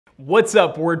What's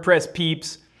up, WordPress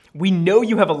peeps? We know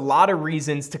you have a lot of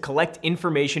reasons to collect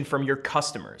information from your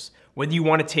customers, whether you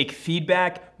want to take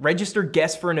feedback, register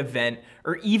guests for an event,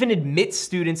 or even admit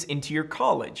students into your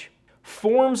college.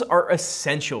 Forms are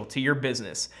essential to your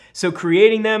business, so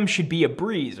creating them should be a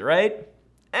breeze, right?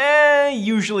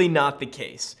 Usually not the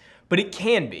case, but it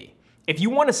can be. If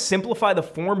you want to simplify the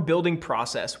form building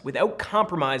process without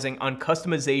compromising on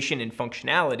customization and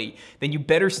functionality, then you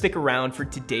better stick around for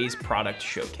today's product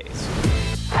showcase.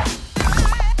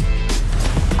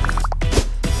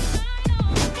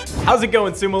 How's it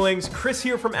going, Sumolings? Chris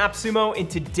here from AppSumo, and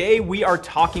today we are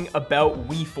talking about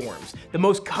weForms, the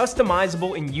most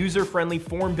customizable and user-friendly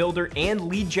form builder and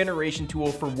lead generation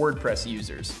tool for WordPress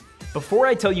users. Before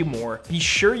I tell you more, be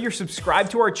sure you're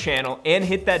subscribed to our channel and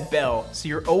hit that bell so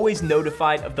you're always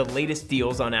notified of the latest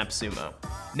deals on AppSumo.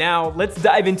 Now, let's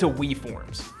dive into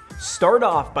weForms. Start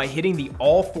off by hitting the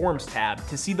All Forms tab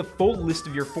to see the full list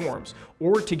of your forms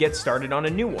or to get started on a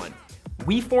new one.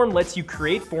 weForm lets you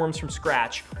create forms from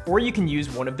scratch, or you can use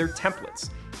one of their templates.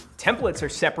 Templates are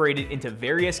separated into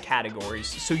various categories,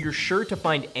 so you're sure to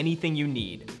find anything you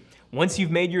need. Once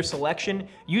you've made your selection,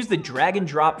 use the drag and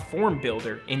drop form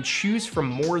builder and choose from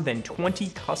more than 20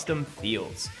 custom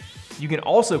fields. You can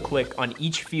also click on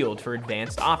each field for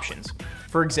advanced options.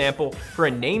 For example, for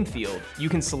a name field, you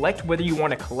can select whether you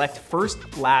want to collect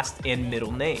first, last, and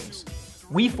middle names.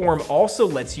 weForm also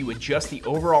lets you adjust the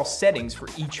overall settings for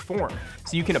each form,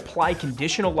 so you can apply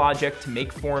conditional logic to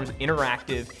make forms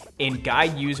interactive and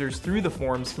guide users through the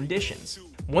form's conditions.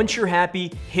 Once you're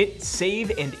happy, hit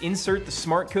save and insert the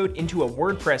smart code into a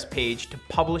WordPress page to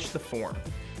publish the form.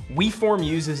 weForm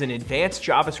uses an advanced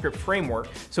JavaScript framework,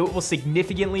 so it will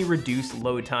significantly reduce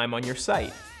load time on your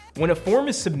site. When a form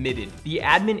is submitted, the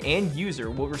admin and user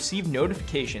will receive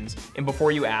notifications, and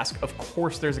before you ask, of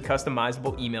course there's a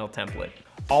customizable email template.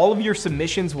 All of your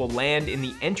submissions will land in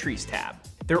the Entries tab.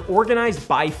 They're organized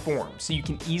by form, so you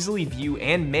can easily view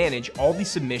and manage all the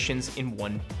submissions in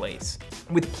one place.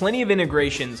 With plenty of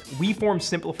integrations, weForm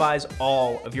simplifies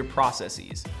all of your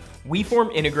processes.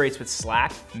 weForm integrates with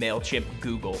Slack, MailChimp,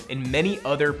 Google, and many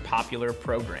other popular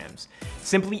programs.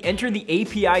 Simply enter the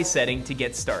API setting to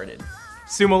get started.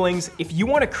 Sumolings, if you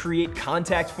want to create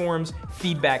contact forms,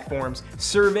 feedback forms,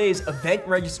 surveys, event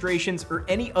registrations, or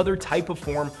any other type of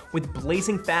form with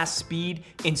blazing fast speed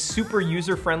and super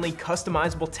user-friendly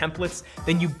customizable templates,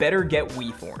 then you better get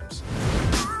weForms.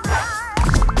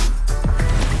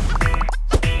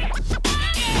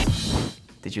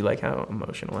 Did you like how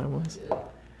emotional I was?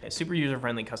 Super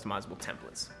user-friendly customizable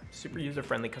templates. Super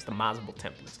user-friendly customizable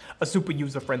templates. A super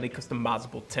user-friendly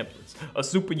customizable templates. A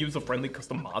super user-friendly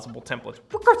customizable templates.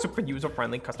 Super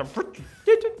user-friendly custom. Here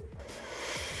we go.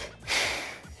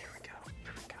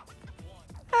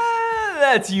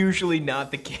 That's usually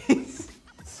not the case.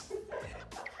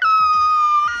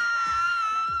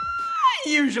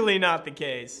 Usually not the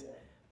case.